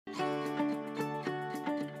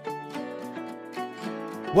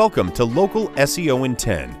Welcome to Local SEO in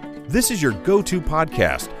 10. This is your go-to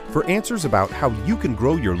podcast for answers about how you can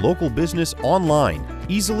grow your local business online,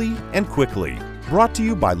 easily and quickly. Brought to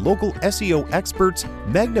you by local SEO experts,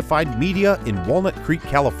 Magnified Media in Walnut Creek,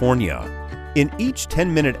 California. In each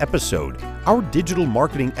 10-minute episode, our digital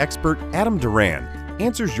marketing expert, Adam Duran,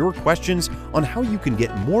 answers your questions on how you can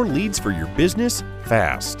get more leads for your business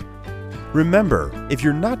fast. Remember, if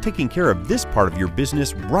you're not taking care of this part of your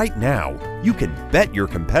business right now, you can bet your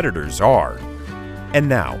competitors are. And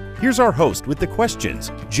now, here's our host with the questions,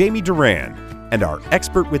 Jamie Duran, and our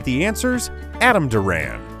expert with the answers, Adam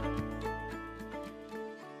Duran.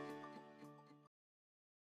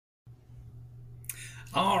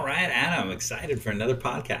 All right, Adam, excited for another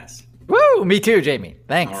podcast. Woo! Me too, Jamie.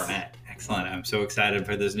 Thanks. All right, excellent. I'm so excited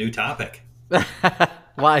for this new topic.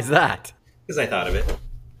 Why is that? Because I thought of it.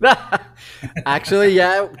 Actually,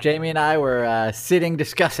 yeah, Jamie and I were sitting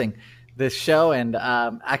discussing this show, and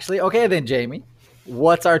okay then, Jamie,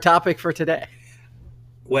 what's our topic for today?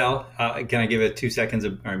 Well, can I give it 10 seconds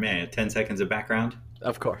of background?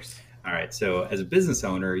 Of course. All right, so as a business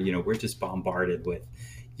owner, we're just bombarded with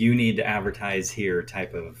you need to advertise here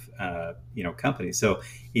type of company. So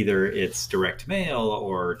either it's direct mail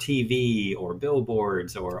or TV or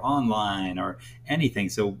billboards or online or anything.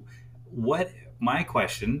 So my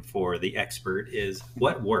question for the expert is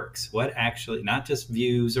what works? What actually, not just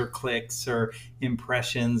views or clicks or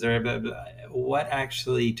impressions or blah, blah, what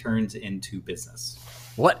actually turns into business?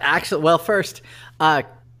 First,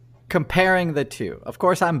 comparing the two. Of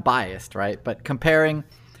course, I'm biased, right? But comparing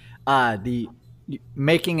the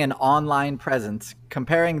making an online presence,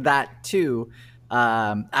 comparing that to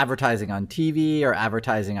advertising on TV or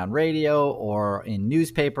advertising on radio or in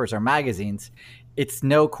newspapers or magazines, it's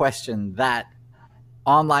no question that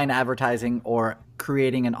online advertising or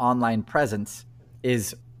creating an online presence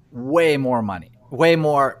is way more money, way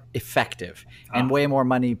more effective, and way more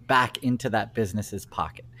money back into that business's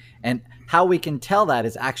pocket. And how we can tell that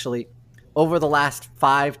is actually over the last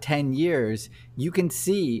 5-10 years, you can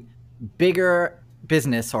see bigger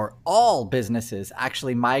business or all businesses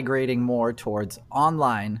actually migrating more towards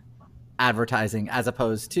online advertising as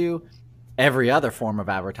opposed to every other form of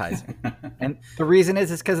advertising. And the reason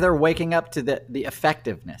is because they're waking up to the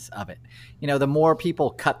effectiveness of it. The more people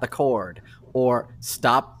cut the cord or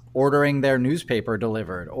stop ordering their newspaper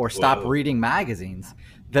delivered or stop reading magazines,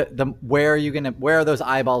 where are those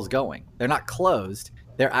eyeballs going? They're not closed.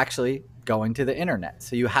 They're actually going to the internet.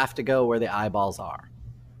 So you have to go where the eyeballs are.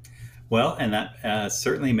 Well, and that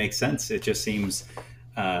certainly makes sense. It just seems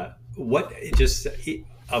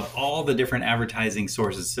of all the different advertising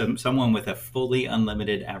sources, someone with a fully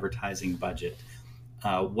unlimited advertising budget,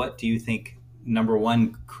 what do you think, number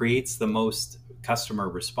one, creates the most customer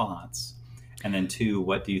response? And then two,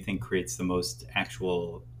 what do you think creates the most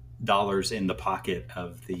actual dollars in the pocket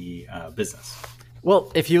of the business? Well,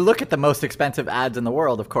 if you look at the most expensive ads in the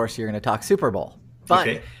world, of course, you're going to talk Super Bowl.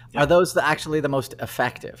 But are those actually the most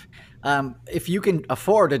effective? If you can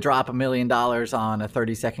afford to drop $1 million on a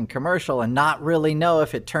 30-second commercial and not really know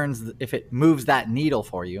if it moves that needle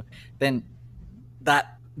for you, then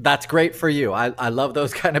that's great for you. I love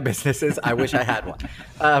those kind of businesses. I wish I had one.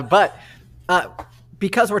 But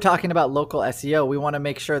because we're talking about local SEO, we want to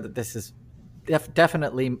make sure that this is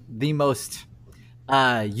definitely the most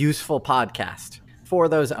useful podcast for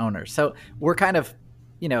those owners. So we're kind of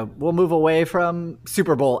we'll move away from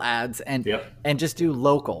Super Bowl ads and just do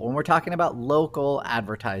local. When we're talking about local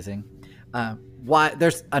advertising, why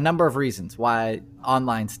there's a number of reasons why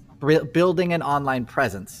building an online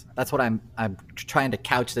presence. That's what I'm trying to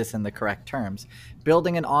couch this in the correct terms.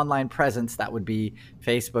 Building an online presence that would be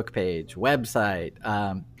Facebook page, website,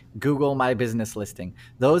 Google My Business listing.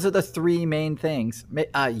 Those are the three main things.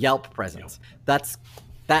 Yelp presence.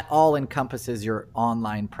 That all encompasses your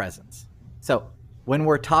online presence. So when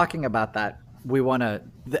we're talking about that,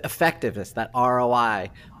 the effectiveness, that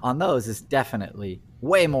ROI on those is definitely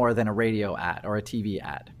way more than a radio ad or a TV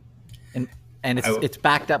ad. And it's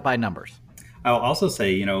backed up by numbers. I'll also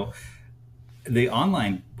say, the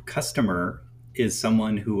online customer is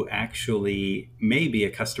someone who actually may be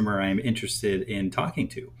a customer I'm interested in talking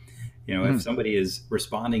to. If somebody is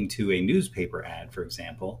responding to a newspaper ad, for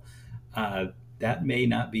example, that may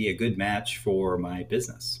not be a good match for my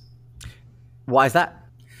business. Why is that?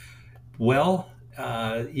 Well,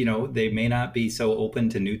 they may not be so open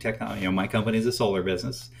to new technology. My company is a solar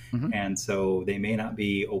business, and so they may not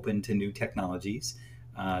be open to new technologies.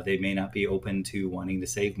 They may not be open to wanting to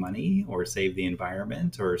save money or save the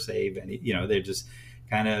environment or save any, they're just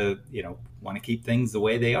kind of, want to keep things the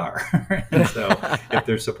way they are. And so if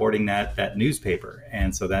they're supporting that newspaper,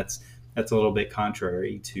 and so that's that's a little bit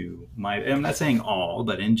contrary to I'm not saying all,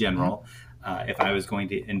 but in general, if I was going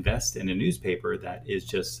to invest in a newspaper that is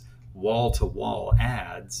just wall to wall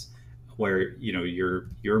ads, where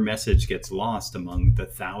your message gets lost among the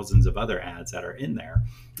thousands of other ads that are in there.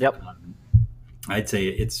 Yep. I'd say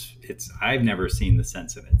it's I've never seen the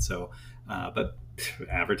sense of it. So, but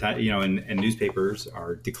advertise, and newspapers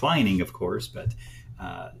are declining, of course, but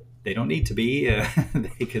they don't need to be.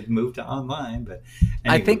 They could move to online. But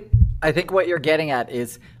anyway. I think what you're getting at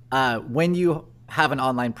is when you have an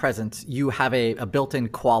online presence, you have a built-in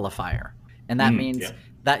qualifier, and that means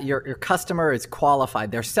that your customer is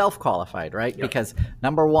qualified. They're self-qualified, right? Yep. Because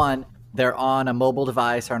number one, they're on a mobile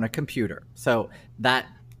device or on a computer, so that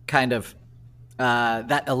kind of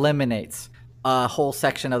that eliminates a whole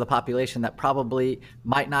section of the population that probably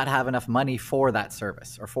might not have enough money for that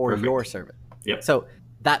service or for your service. Yep. So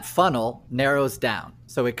that funnel narrows down.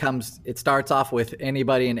 So it starts off with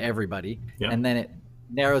anybody and everybody, and then it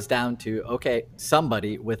narrows down to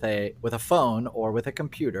somebody with a phone or with a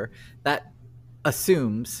computer. That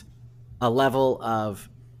assumes a level of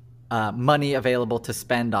money available to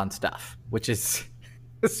spend on stuff, which is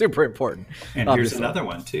super important. And obviously, here's another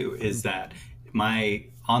one too, is that my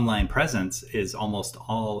online presence is almost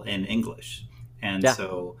all in English. And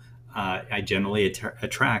so I generally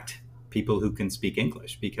attract people who can speak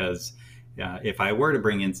English, because if I were to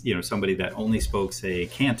bring in, somebody that only spoke, say,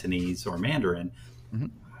 Cantonese or Mandarin,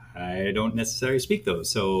 I don't necessarily speak those.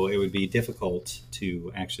 So it would be difficult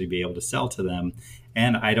to actually be able to sell to them.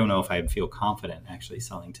 And I don't know if I'd feel confident actually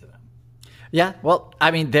selling to them. Yeah, well,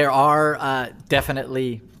 I mean, there are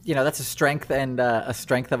definitely, that's a strength and a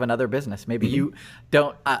strength of another business. Maybe you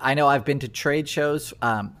don't. I know I've been to trade shows.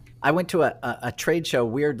 I went to a trade show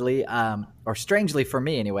weirdly, or strangely for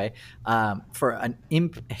me anyway, for an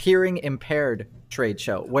hearing impaired trade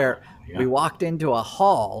show where we walked into a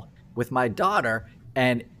hall with my daughter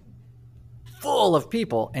and full of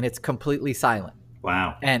people, and it's completely silent.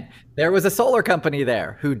 Wow. And there was a solar company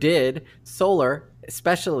there who did solar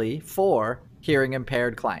especially for hearing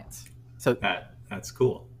impaired clients. So that's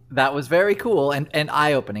cool. That was very cool and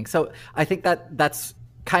eye-opening. So I think that's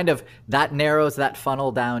kind of, that narrows that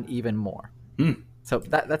funnel down even more. So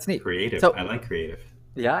that's neat. Creative. So, I like creative.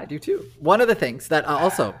 Yeah, I do too. One of the things that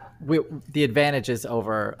also the advantages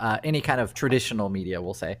over any kind of traditional media,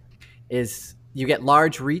 we'll say, is you get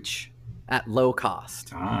large reach at low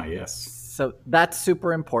cost. Ah, yes. So that's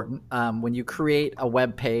super important. When you create a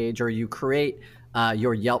web page or you create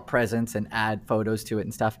your Yelp presence and add photos to it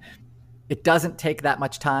and stuff, it doesn't take that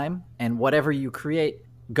much time, and whatever you create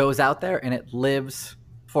goes out there and it lives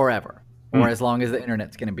forever, or as long as the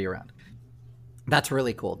internet's going to be around. That's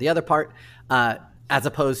really cool. The other part, as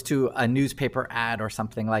opposed to a newspaper ad or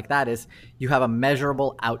something like that, is you have a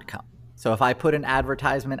measurable outcome. So if I put an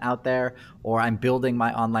advertisement out there or I'm building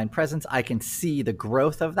my online presence, I can see the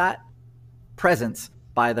growth of that presence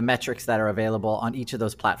by the metrics that are available on each of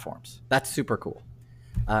those platforms. That's super cool.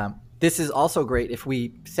 This is also great if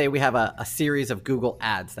we say we have a series of Google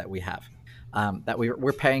ads that we have, that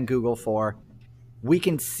we're paying Google for. We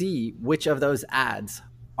can see which of those ads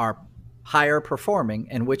are higher performing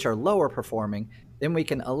and which are lower performing. Then we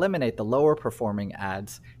can eliminate the lower performing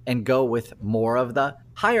ads and go with more of the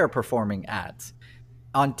higher performing ads.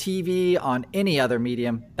 On TV, on any other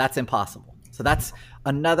medium, that's impossible. So that's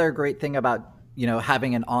another great thing about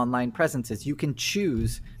having an online presence, is you can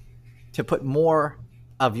choose to put more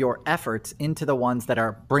of your efforts into the ones that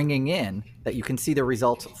are bringing in, that you can see the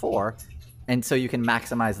results for, and so you can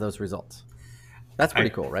maximize those results. That's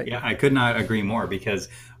pretty cool, right? Yeah, I could not agree more, because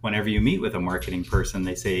whenever you meet with a marketing person,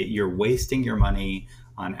 they say you're wasting your money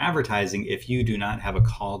on advertising if you do not have a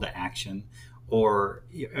call to action, or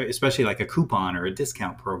especially like a coupon or a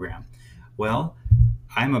discount program. Well,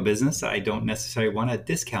 I'm a business. I don't necessarily want to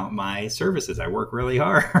discount my services. I work really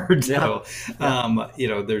hard. So,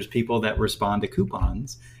 there's people that respond to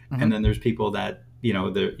coupons, and then there's people that,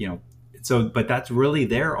 but that's really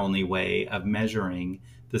their only way of measuring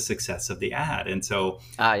the success of the ad. And so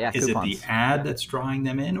is coupons. It the ad that's drawing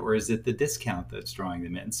them in, or is it the discount that's drawing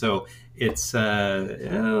them in? So it's a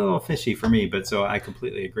little fishy for me, but so I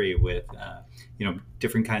completely agree with,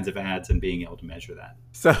 different kinds of ads and being able to measure that.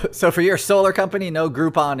 So for your solar company, no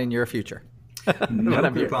Groupon in your future. No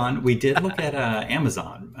Groupon. We did look at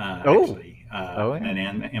Amazon, actually.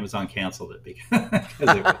 And Amazon canceled it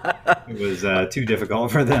because it was too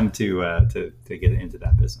difficult for them to get into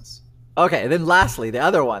that business. Okay, then lastly, the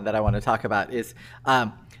other one that I want to talk about is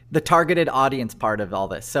the targeted audience part of all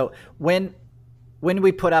this. So when when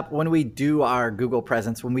we do our Google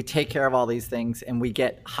presence, when we take care of all these things and we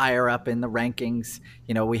get higher up in the rankings,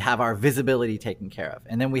 we have our visibility taken care of,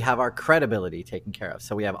 and then we have our credibility taken care of.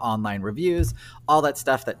 So we have online reviews, all that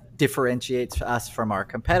stuff that differentiates us from our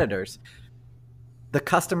competitors. The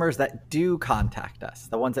customers that do contact us,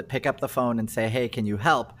 the ones that pick up the phone and say, hey, can you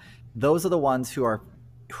help? Those are the ones who are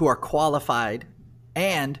qualified,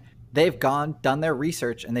 and they've done their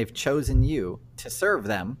research, and they've chosen you to serve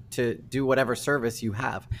them, to do whatever service you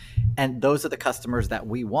have. And those are the customers that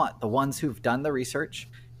we want, the ones who've done the research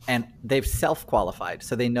and they've self-qualified.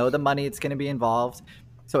 So they know the money it's going to be involved.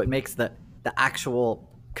 So it makes the actual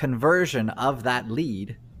conversion of that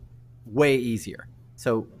lead way easier.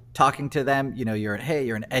 So talking to them, you're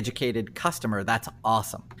an educated customer. That's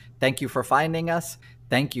awesome. Thank you for finding us.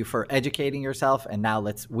 Thank you for educating yourself. And now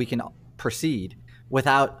we can proceed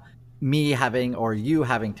without me having or you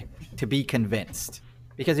having to be convinced,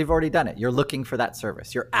 because you've already done it. You're looking for that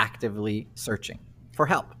service. You're actively searching for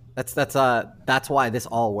help. That's why this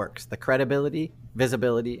all works. The credibility,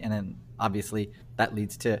 visibility, and then obviously that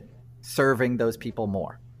leads to serving those people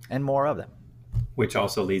more and more of them. Which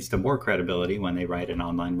also leads to more credibility when they write an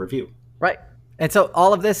online review. Right. And so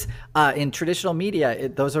all of this in traditional media,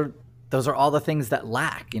 those are all the things that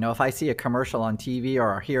lack. If I see a commercial on TV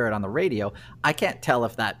or hear it on the radio, I can't tell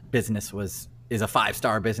if that business is a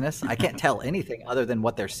 5-star business. I can't tell anything other than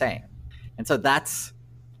what they're saying. And so that's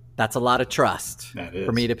a lot of trust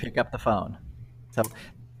for me to pick up the phone. So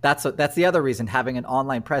that's the other reason having an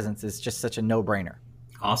online presence is just such a no-brainer.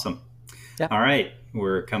 Awesome. Yeah. All right.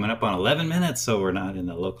 We're coming up on 11 minutes, so we're not in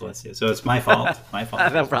the local SEO. So it's my fault. My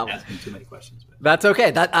fault. No problem. Asking too many questions. But. That's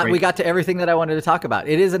okay. We got to everything that I wanted to talk about.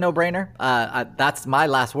 It is a no-brainer. That's my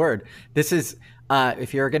last word. This is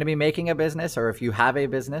if you're going to be making a business, or if you have a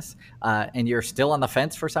business and you're still on the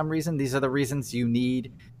fence for some reason, these are the reasons you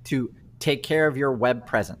need to take care of your web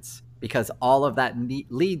presence, because all of that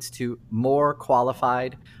leads to more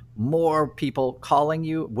qualified, more people calling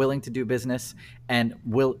you, willing to do business, and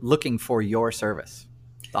looking for your service.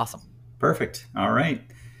 It's awesome. Perfect. All right.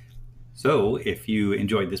 So if you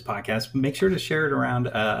enjoyed this podcast, make sure to share it around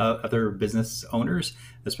other business owners,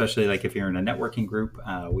 especially like if you're in a networking group.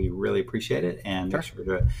 We really appreciate it. And make sure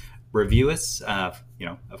to review us, of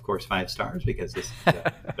course, 5 stars, because this is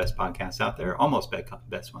the best podcast out there. Almost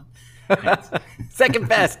best one. Second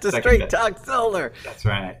best to Straight Talk Solar. That's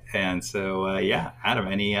right. And so, Adam,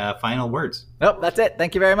 any final words? Nope, that's it.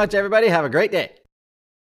 Thank you very much, everybody. Have a great day.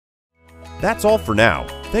 That's all for now.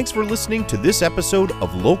 Thanks for listening to this episode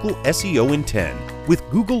of Local SEO in 10 with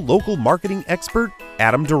Google local marketing expert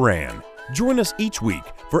Adam Duran. Join us each week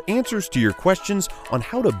for answers to your questions on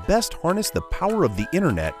how to best harness the power of the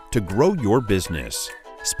internet to grow your business.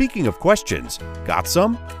 Speaking of questions, got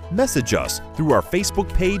some? Message us through our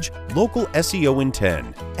Facebook page, Local SEO in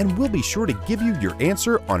 10, and we'll be sure to give you your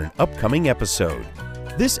answer on an upcoming episode.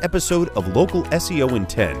 This episode of Local SEO in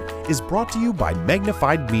 10 is brought to you by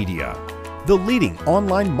Magnified Media, the leading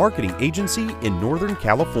online marketing agency in Northern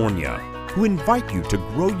California, who invite you to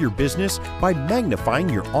grow your business by magnifying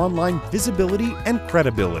your online visibility and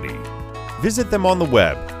credibility. Visit them on the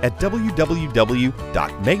web at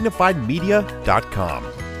www.magnifiedmedia.com.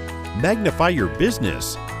 Magnify your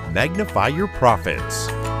business, magnify your profits.